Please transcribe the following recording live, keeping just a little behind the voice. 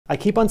I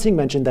keep on seeing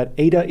mentioned that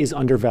ADA is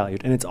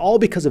undervalued, and it's all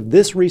because of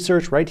this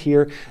research right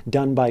here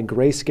done by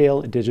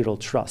Grayscale Digital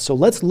Trust. So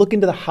let's look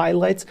into the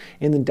highlights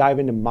and then dive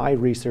into my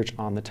research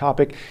on the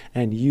topic,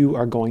 and you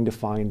are going to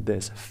find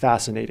this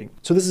fascinating.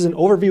 So this is an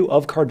overview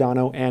of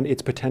Cardano and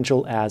its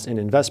potential as an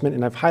investment,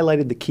 and I've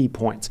highlighted the key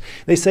points.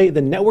 They say the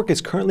network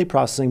is currently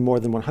processing more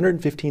than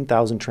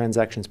 115,000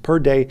 transactions per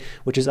day,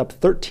 which is up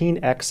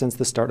 13x since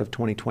the start of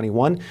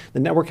 2021. The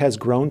network has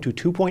grown to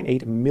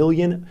 2.8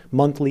 million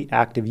monthly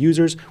active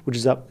users, which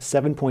is up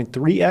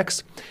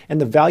 7.3x, and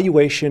the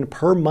valuation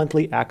per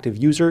monthly active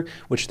user,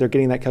 which they're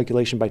getting that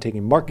calculation by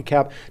taking market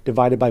cap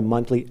divided by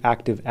monthly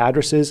active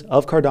addresses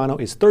of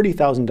Cardano, is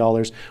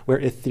 $30,000, where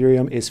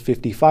Ethereum is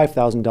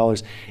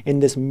 $55,000.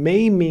 And this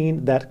may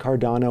mean that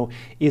Cardano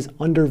is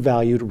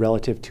undervalued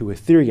relative to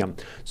Ethereum.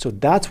 So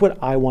that's what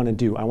I want to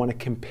do. I want to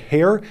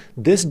compare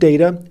this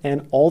data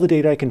and all the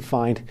data I can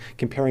find,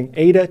 comparing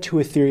ADA to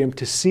Ethereum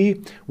to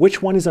see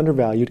which one is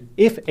undervalued,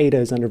 if ADA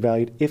is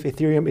undervalued, if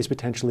Ethereum is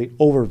potentially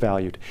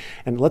overvalued.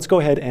 And let's go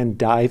ahead and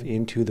dive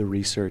into the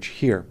research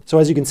here. So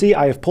as you can see,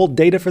 I have pulled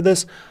data for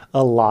this,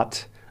 a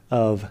lot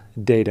of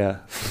data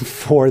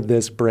for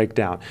this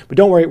breakdown. But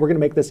don't worry, we're gonna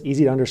make this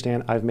easy to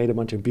understand. I've made a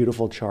bunch of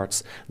beautiful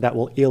charts that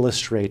will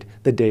illustrate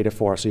the data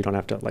for us so you don't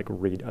have to like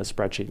read a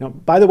spreadsheet. Now,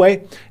 by the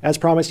way, as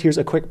promised, here's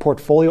a quick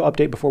portfolio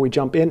update before we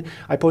jump in.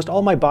 I post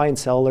all my buy and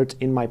sell alerts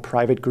in my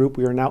private group.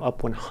 We are now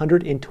up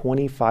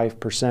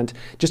 125%,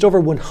 just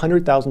over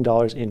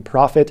 $100,000 in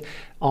profit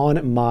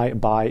on my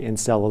buy and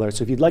sell alert.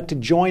 So if you'd like to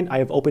join, I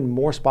have opened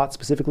more spots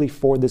specifically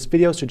for this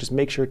video, so just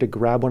make sure to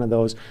grab one of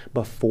those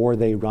before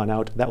they run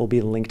out. That will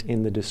be linked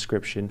in the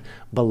description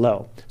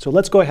below. So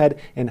let's go ahead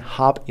and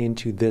hop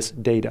into this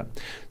data.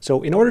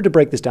 So in order to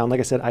break this down, like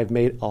I said, I've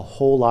made a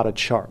whole lot of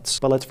charts,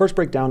 but let's first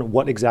break down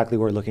what exactly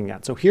we're looking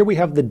at. So here we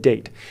have the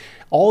date.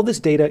 All this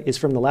data is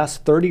from the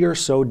last 30 or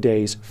so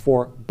days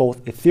for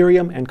both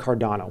Ethereum and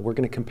Cardano. We're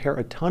going to compare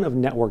a ton of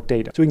network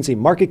data. So we can see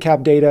market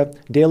cap data,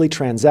 daily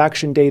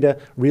transaction data,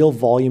 real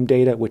volume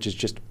data, which is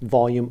just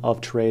volume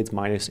of trades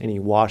minus any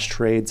wash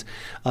trades,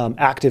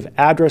 active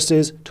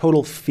addresses,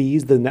 total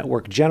fees the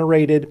network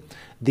generated,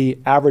 the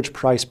average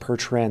price per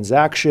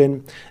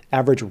transaction,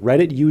 average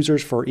Reddit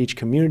users for each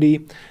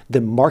community, the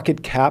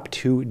market cap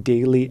to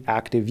daily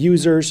active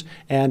users,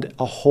 and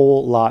a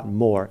whole lot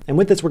more. And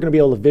with this, we're going to be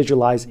able to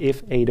visualize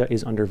if ADA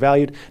is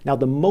undervalued. Now,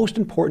 the most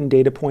important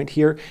data point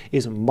here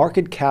is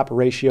market cap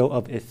ratio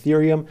of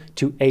Ethereum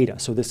to ADA.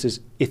 So this is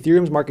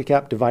Ethereum's market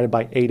cap divided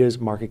by ADA's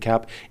market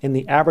cap, and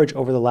the average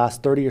over the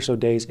last 30 or so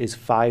days is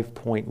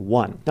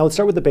 5.1. Now, let's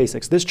start with the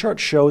basics. This chart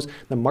shows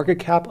the market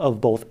cap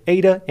of both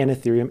ADA and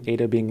Ethereum,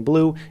 ADA being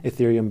blue,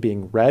 Ethereum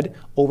being red,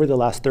 over the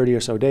last 30 or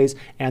so days,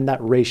 and that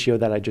ratio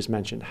that I just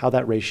mentioned, how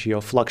that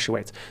ratio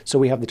fluctuates. So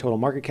we have the total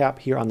market cap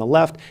here on the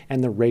left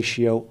and the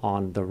ratio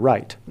on the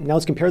right. Now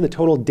let's compare the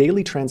total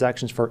daily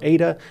transactions for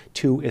ADA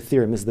to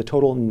Ethereum. This is the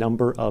total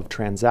number of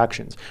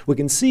transactions. We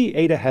can see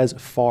ADA has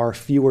far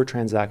fewer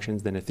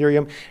transactions than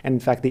Ethereum, and in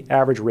fact the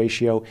average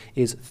ratio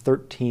is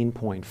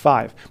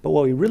 13.5. But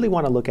what we really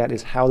want to look at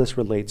is how this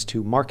relates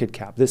to market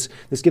cap. This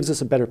gives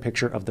us a better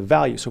picture of the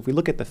value. So if we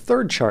look at the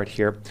third chart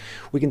here,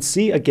 we can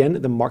see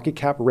again the market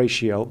cap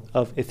ratio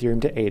of Ethereum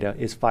to ADA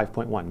is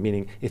 5.1,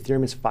 meaning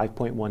Ethereum is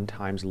 5.1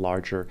 times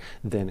larger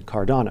than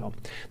Cardano.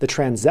 The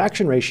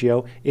transaction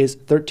ratio is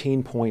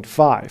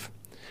 13.5.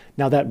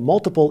 Now that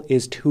multiple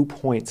is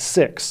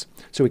 2.6.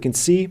 So we can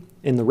see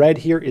in the red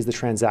here is the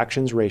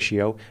transactions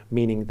ratio,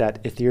 meaning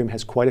that Ethereum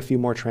has quite a few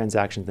more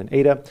transactions than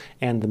ADA,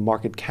 and the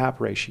market cap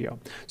ratio.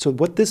 So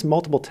what this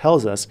multiple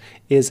tells us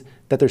is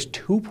that there's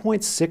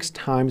 2.6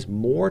 times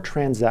more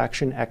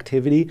transaction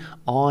activity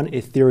on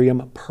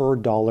Ethereum per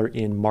dollar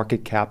in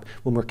market cap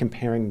when we're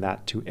comparing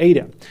that to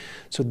ADA.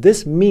 So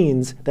this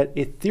means that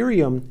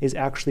Ethereum is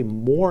actually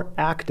more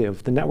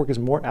active, the network is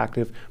more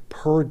active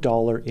per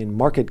dollar in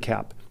market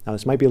cap. Now,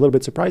 this might be a little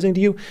bit surprising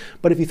to you,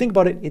 but if you think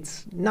about it,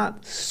 it's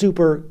not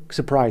super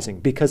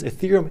surprising because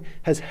Ethereum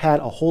has had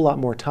a whole lot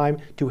more time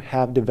to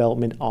have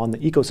development on the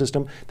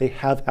ecosystem. They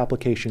have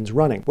applications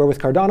running, where with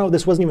Cardano,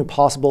 this wasn't even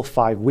possible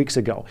 5 weeks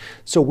ago.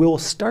 So we'll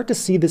start to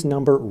see this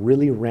number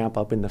really ramp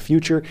up in the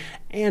future,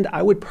 and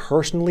I would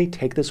personally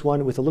take this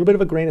one with a little bit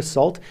of a grain of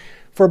salt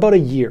for about a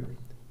year.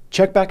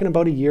 Check back in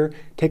about a year,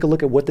 take a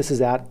look at what this is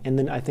at, and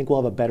then I think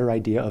we'll have a better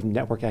idea of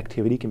network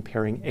activity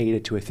comparing ADA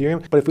to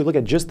Ethereum. But if we look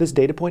at just this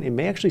data point, it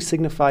may actually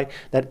signify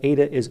that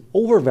ADA is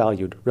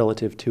overvalued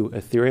relative to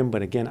Ethereum.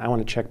 But again, I want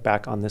to check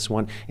back on this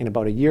one in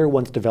about a year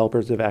once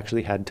developers have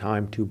actually had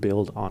time to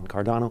build on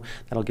Cardano.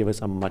 That'll give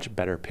us a much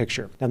better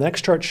picture. Now, the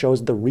next chart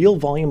shows the real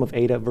volume of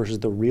ADA versus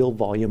the real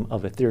volume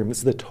of Ethereum. This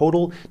is the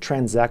total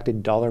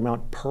transacted dollar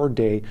amount per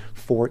day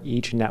for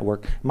each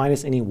network,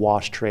 minus any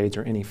wash trades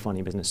or any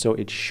funny business. So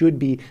it should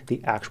be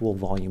the actual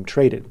volume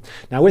traded.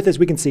 Now with this,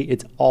 we can see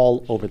it's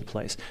all over the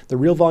place. The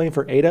real volume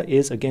for ADA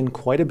is, again,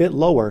 quite a bit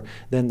lower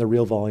than the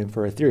real volume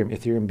for Ethereum.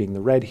 Ethereum being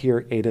the red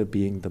here, ADA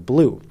being the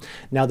blue.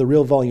 Now the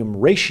real volume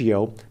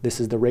ratio, this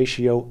is the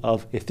ratio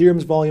of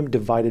Ethereum's volume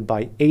divided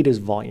by ADA's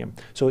volume.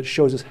 So it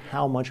shows us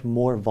how much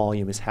more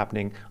volume is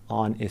happening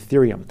on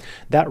Ethereum.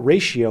 That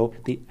ratio,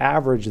 the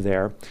average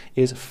there,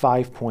 is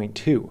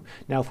 5.2.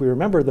 Now, if we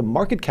remember, the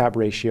market cap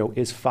ratio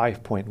is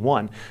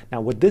 5.1.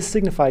 Now, what this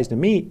signifies to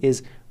me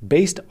is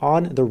based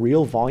on the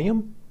real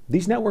volume,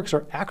 these networks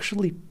are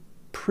actually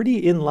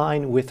pretty in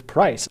line with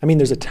price. I mean,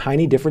 there's a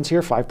tiny difference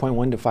here,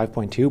 5.1 to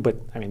 5.2, but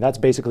I mean, that's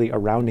basically a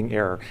rounding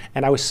error.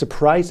 And I was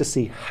surprised to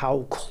see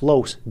how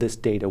close this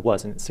data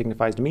was. And it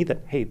signifies to me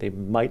that, hey, they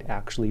might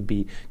actually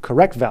be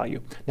correct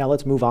value. Now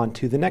let's move on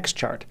to the next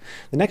chart.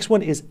 The next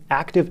one is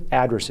active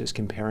addresses,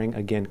 comparing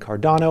again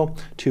Cardano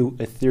to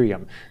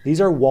Ethereum.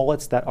 These are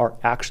wallets that are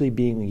actually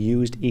being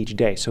used each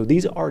day. So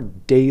these are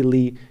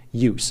daily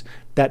use.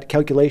 That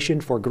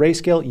calculation for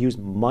Grayscale used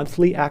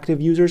monthly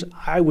active users.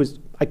 I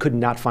could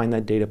not find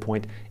that data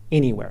point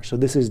anywhere. So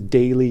this is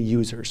daily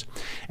users.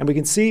 And we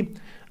can see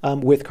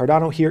with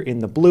Cardano here in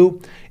the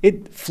blue,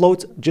 it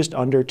floats just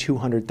under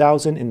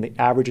 200,000, and the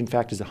average, in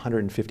fact, is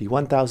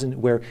 151,000,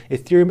 where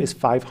Ethereum is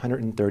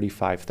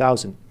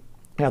 535,000.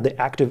 Now, the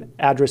active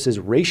addresses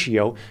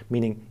ratio,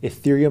 meaning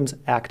Ethereum's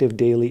active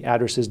daily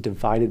addresses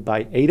divided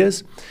by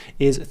ADA's,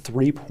 is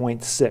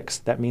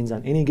 3.6. That means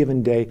on any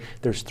given day,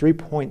 there's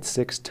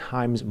 3.6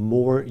 times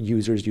more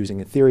users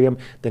using Ethereum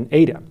than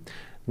ADA.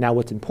 Now,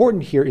 what's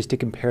important here is to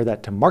compare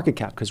that to market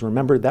cap, because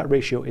remember, that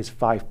ratio is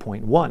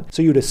 5.1.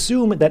 So you'd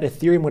assume that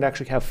Ethereum would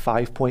actually have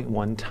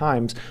 5.1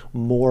 times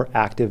more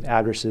active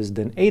addresses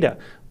than ADA.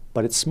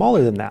 But it's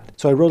smaller than that.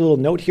 So I wrote a little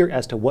note here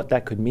as to what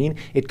that could mean.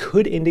 It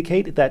could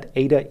indicate that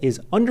ADA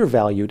is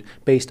undervalued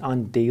based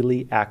on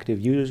daily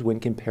active users when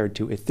compared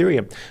to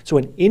Ethereum. So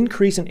an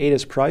increase in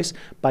ADA's price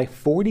by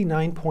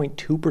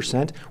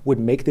 49.2% would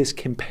make this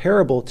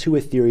comparable to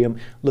Ethereum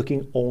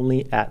looking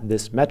only at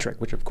this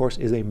metric, which of course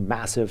is a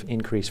massive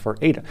increase for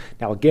ADA.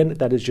 Now again,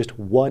 that is just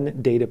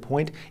one data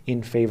point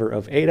in favor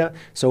of ADA.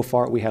 So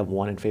far we have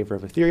one in favor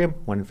of Ethereum,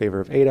 one in favor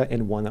of ADA,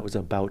 and one that was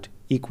about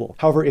equal.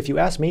 However, if you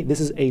ask me, this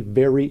is a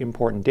very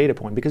important data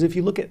point, because if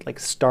you look at like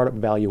startup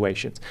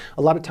valuations,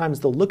 a lot of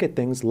times they'll look at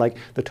things like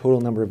the total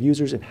number of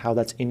users and how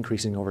that's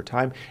increasing over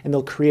time, and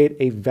they'll create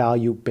a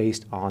value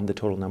based on the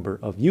total number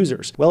of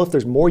users. Well, if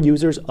there's more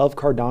users of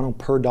Cardano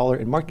per dollar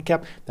in market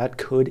cap, that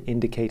could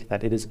indicate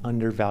that it is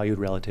undervalued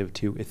relative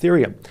to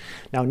Ethereum.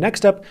 Now,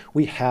 next up,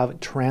 we have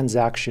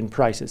transaction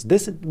prices.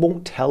 This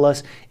won't tell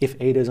us if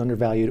ADA is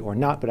undervalued or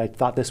not, but I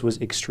thought this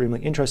was extremely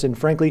interesting.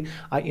 Frankly,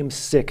 I am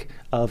sick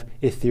of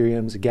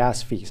Ethereum's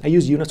gas fees. I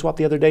used Uniswap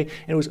the other day,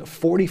 and it was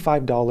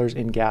 $45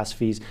 in gas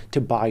fees to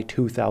buy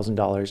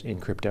 $2,000 in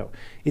crypto.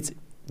 It's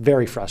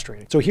very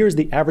frustrating. So here's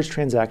the average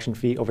transaction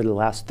fee over the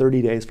last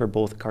 30 days for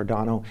both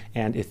Cardano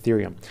and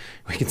Ethereum.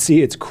 We can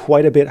see it's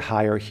quite a bit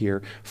higher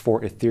here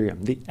for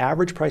Ethereum. The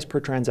average price per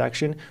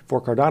transaction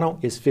for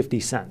Cardano is 50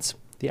 cents.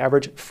 The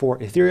average for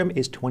Ethereum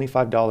is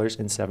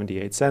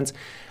 $25.78.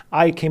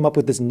 I came up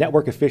with this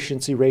network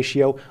efficiency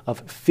ratio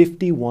of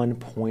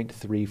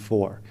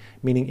 51.34,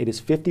 meaning it is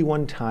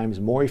 51 times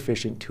more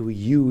efficient to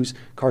use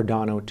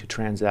Cardano to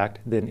transact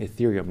than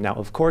Ethereum. Now,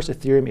 of course,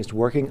 Ethereum is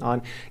working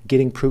on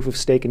getting proof of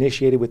stake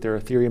initiated with their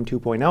Ethereum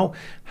 2.0.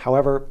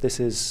 However, this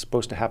is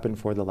supposed to happen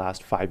for the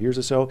last 5 years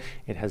or so.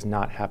 It has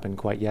not happened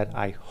quite yet.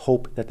 I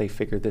hope that they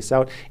figure this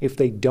out. If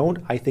they don't,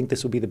 I think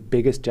this will be the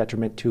biggest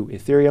detriment to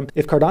Ethereum.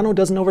 If Cardano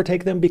doesn't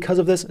overtake them because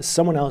of this,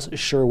 someone else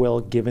sure will,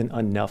 given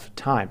enough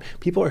time.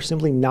 People are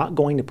simply not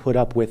going to put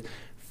up with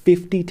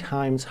 50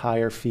 times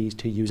higher fees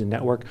to use a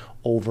network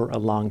over a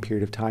long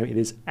period of time. It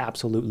is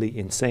absolutely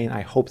insane. I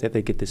hope that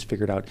they get this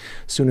figured out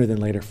sooner than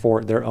later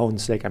for their own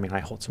sake. I mean, I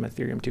hold some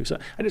Ethereum too, so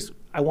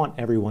I want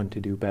everyone to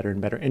do better and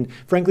better. And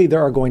frankly,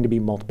 there are going to be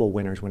multiple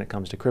winners when it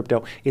comes to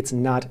crypto. It's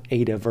not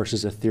ADA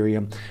versus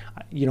Ethereum.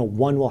 You know,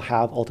 one will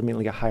have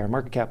ultimately a higher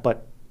market cap,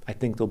 but I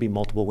think there'll be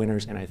multiple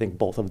winners, and I think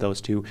both of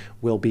those two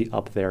will be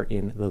up there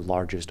in the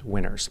largest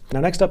winners. Now,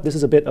 next up, this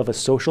is a bit of a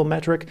social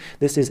metric.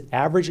 This is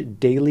average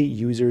daily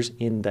users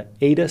in the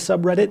ADA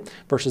subreddit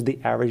versus the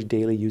average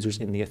daily users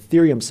in the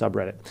Ethereum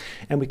subreddit.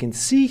 And we can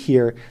see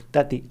here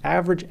that the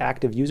average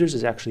active users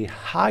is actually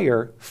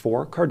higher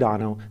for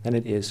Cardano than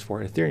it is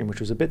for Ethereum, which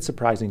was a bit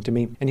surprising to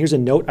me. And here's a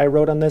note I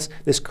wrote on this.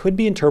 This could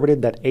be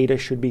interpreted that ADA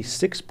should be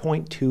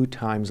 6.2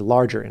 times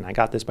larger. And I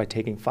got this by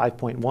taking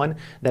 5.1,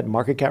 that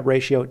market cap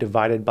ratio,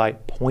 divided by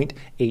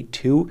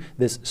 0.82,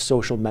 this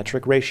social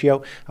metric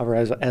ratio. However,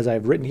 as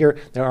I've written here,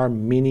 there are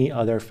many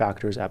other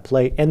factors at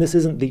play, and this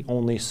isn't the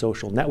only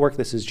social network.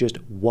 This is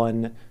just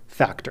one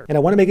factor. And I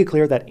want to make it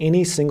clear that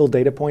any single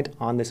data point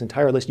on this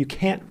entire list, you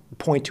can't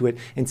point to it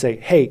and say,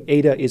 hey,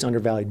 ADA is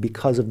undervalued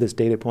because of this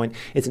data point.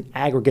 It's an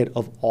aggregate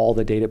of all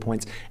the data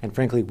points. And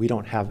frankly, we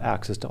don't have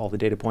access to all the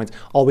data points.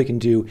 All we can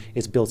do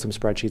is build some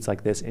spreadsheets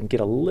like this and get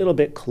a little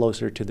bit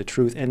closer to the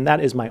truth. And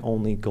that is my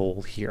only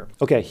goal here.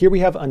 Okay, here we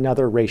have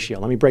another ratio.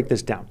 Let me break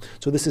this down.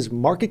 So this is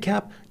market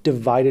cap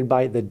divided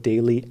by the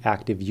daily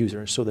active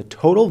users. So the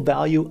total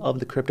value of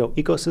the crypto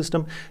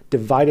ecosystem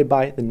divided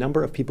by the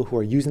number of people who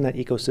are using that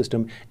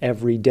ecosystem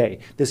every day.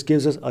 This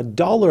gives us a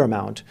dollar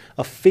amount,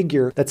 a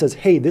figure that says,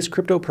 hey, this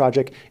crypto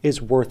project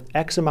is worth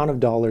X amount of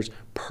dollars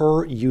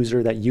per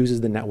user that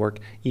uses the network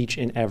each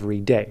and every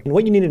day. And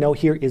what you need to know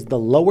here is the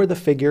lower the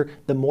figure,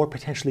 the more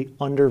potentially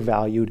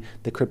undervalued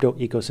the crypto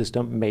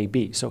ecosystem may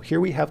be. So here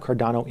we have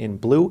Cardano in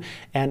blue,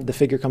 and the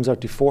figure comes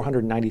out to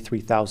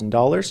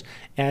 $493,000.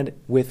 And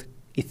with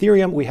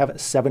Ethereum, we have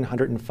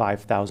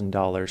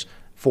 $705,000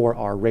 for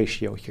our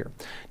ratio here.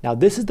 Now,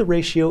 this is the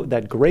ratio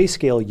that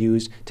Grayscale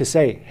used to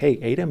say, hey,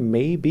 ADA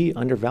may be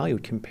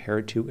undervalued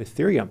compared to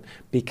Ethereum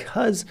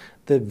because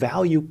the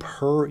value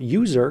per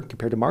user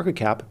compared to market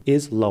cap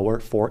is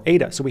lower for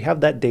ADA. So we have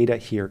that data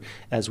here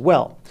as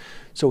well.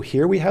 So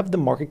here we have the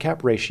market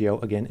cap ratio,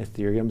 again,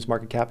 Ethereum's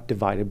market cap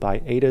divided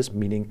by ADA's,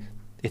 meaning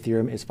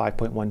Ethereum is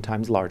 5.1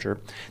 times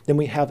larger. Then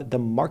we have the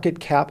market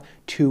cap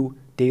to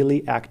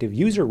daily active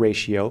user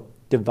ratio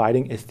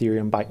dividing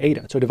Ethereum by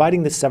ADA. So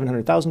dividing this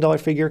 $700,000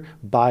 figure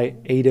by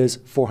ADA's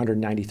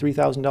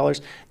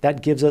 $493,000,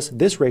 that gives us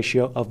this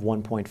ratio of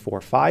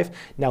 1.45.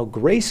 Now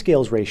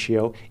Grayscale's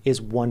ratio is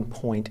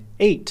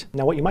 1.8.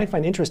 Now what you might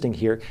find interesting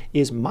here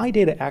is my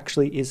data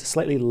actually is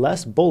slightly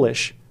less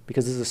bullish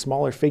because this is a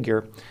smaller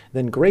figure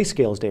than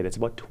Grayscale's data. It's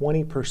about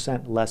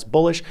 20% less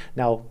bullish.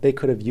 Now, they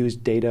could have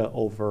used data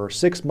over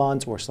 6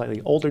 months or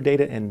slightly older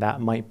data, and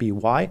that might be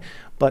why,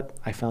 but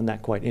I found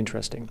that quite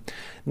interesting.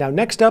 Now,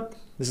 next up,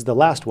 this is the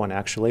last one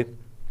actually,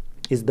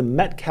 is the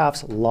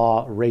Metcalfe's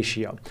law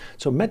ratio.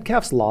 So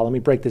Metcalfe's law, let me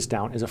break this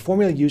down, is a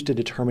formula used to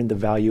determine the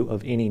value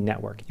of any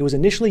network. It was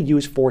initially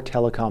used for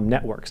telecom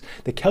networks.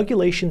 The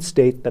calculation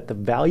states that the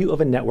value of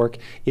a network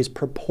is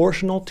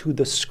proportional to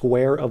the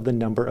square of the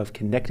number of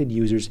connected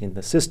users in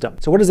the system.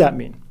 So what does that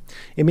mean?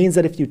 It means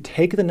that if you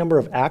take the number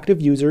of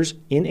active users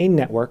in a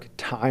network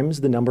times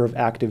the number of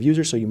active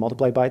users, so you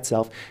multiply by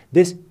itself,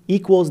 this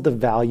equals the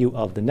value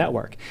of the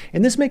network.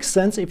 And this makes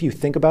sense if you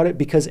think about it,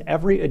 because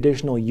every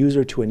additional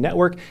user to a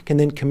network can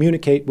then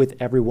communicate with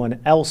everyone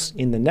else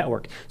in the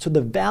network. So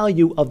the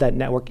value of that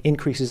network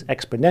increases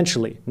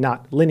exponentially,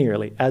 not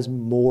linearly, as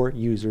more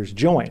users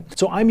join.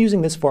 So I'm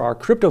using this for our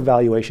crypto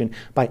valuation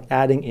by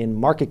adding in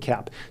market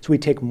cap. So we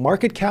take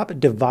market cap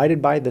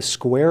divided by the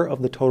square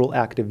of the total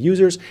active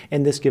users,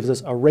 and this gives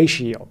us a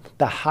ratio.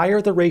 The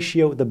higher the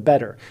ratio, the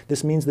better.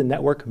 This means the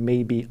network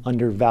may be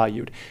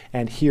undervalued.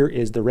 And here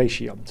is the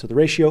ratio. So the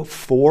ratio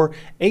for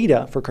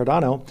ADA, for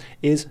Cardano,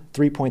 is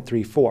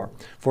 3.34.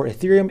 For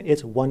Ethereum,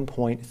 it's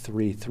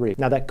 1.33.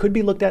 Now that could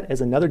be looked at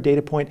as another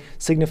data point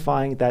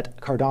signifying that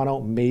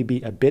Cardano may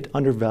be a bit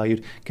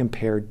undervalued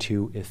compared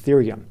to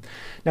Ethereum.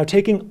 Now,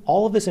 taking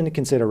all of this into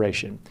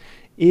consideration,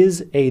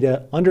 is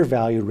ADA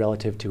undervalued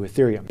relative to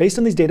Ethereum? Based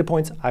on these data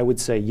points, I would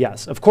say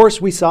yes. Of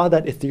course, we saw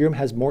that Ethereum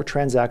has more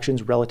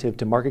transactions relative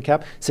to market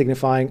cap,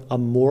 signifying a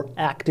more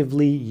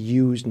actively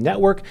used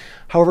network.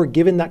 However,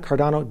 given that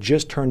Cardano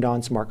just turned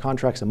on smart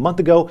contracts a month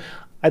ago,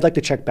 I'd like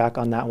to check back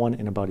on that one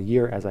in about a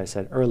year, as I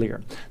said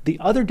earlier. The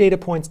other data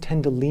points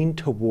tend to lean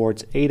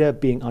towards ADA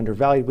being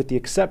undervalued, with the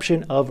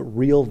exception of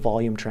real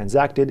volume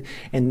transacted,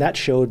 and that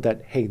showed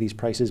that, hey, these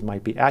prices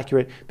might be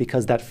accurate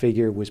because that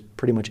figure was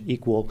pretty much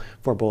equal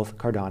for both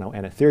Cardano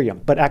and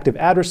Ethereum. But active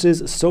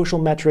addresses, social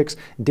metrics,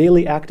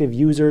 daily active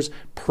users,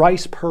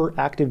 price per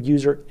active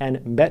user, and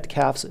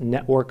Metcalfe's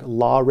network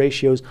law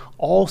ratios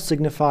all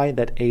signify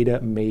that ADA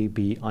may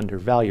be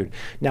undervalued.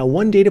 Now,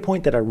 one data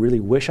point that I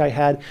really wish I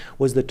had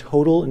was the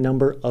total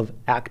number of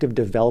active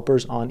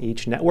developers on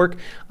each network.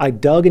 I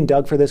dug and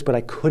dug for this, but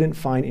I couldn't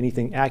find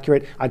anything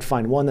accurate. I'd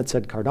find one that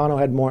said Cardano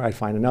had more, I'd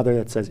find another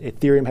that says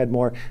Ethereum had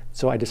more,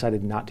 so I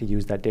decided not to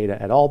use that data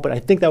at all, but I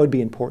think that would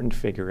be important to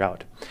figure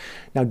out.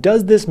 Now,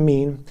 does this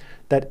mean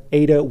that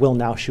ADA will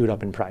now shoot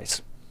up in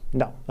price?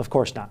 No, of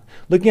course not.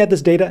 Looking at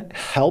this data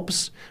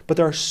helps, but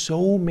there are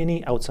so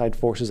many outside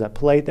forces at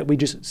play that we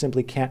just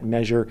simply can't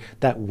measure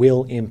that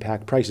will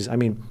impact prices. I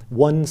mean,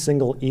 one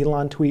single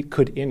Elon tweet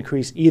could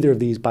increase either of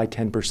these by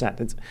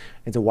 10%.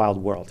 It's a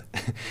wild world.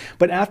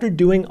 But after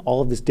doing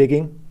all of this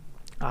digging,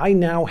 I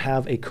now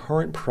have a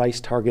current price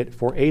target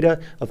for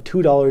ADA of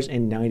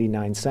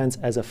 $2.99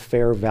 as a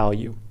fair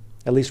value,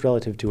 at least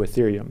relative to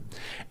Ethereum.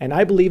 And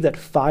I believe that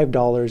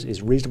 $5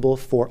 is reasonable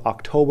for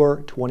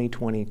October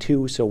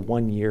 2022, so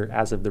 1 year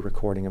as of the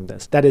recording of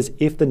this. That is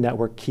if the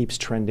network keeps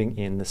trending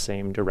in the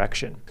same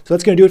direction. So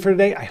that's gonna do it for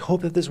today. I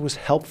hope that this was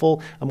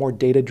helpful, a more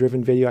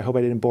data-driven video. I hope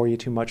I didn't bore you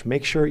too much.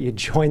 Make sure you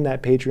join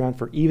that Patreon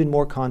for even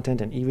more content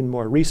and even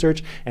more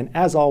research. And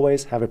as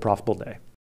always, have a profitable day.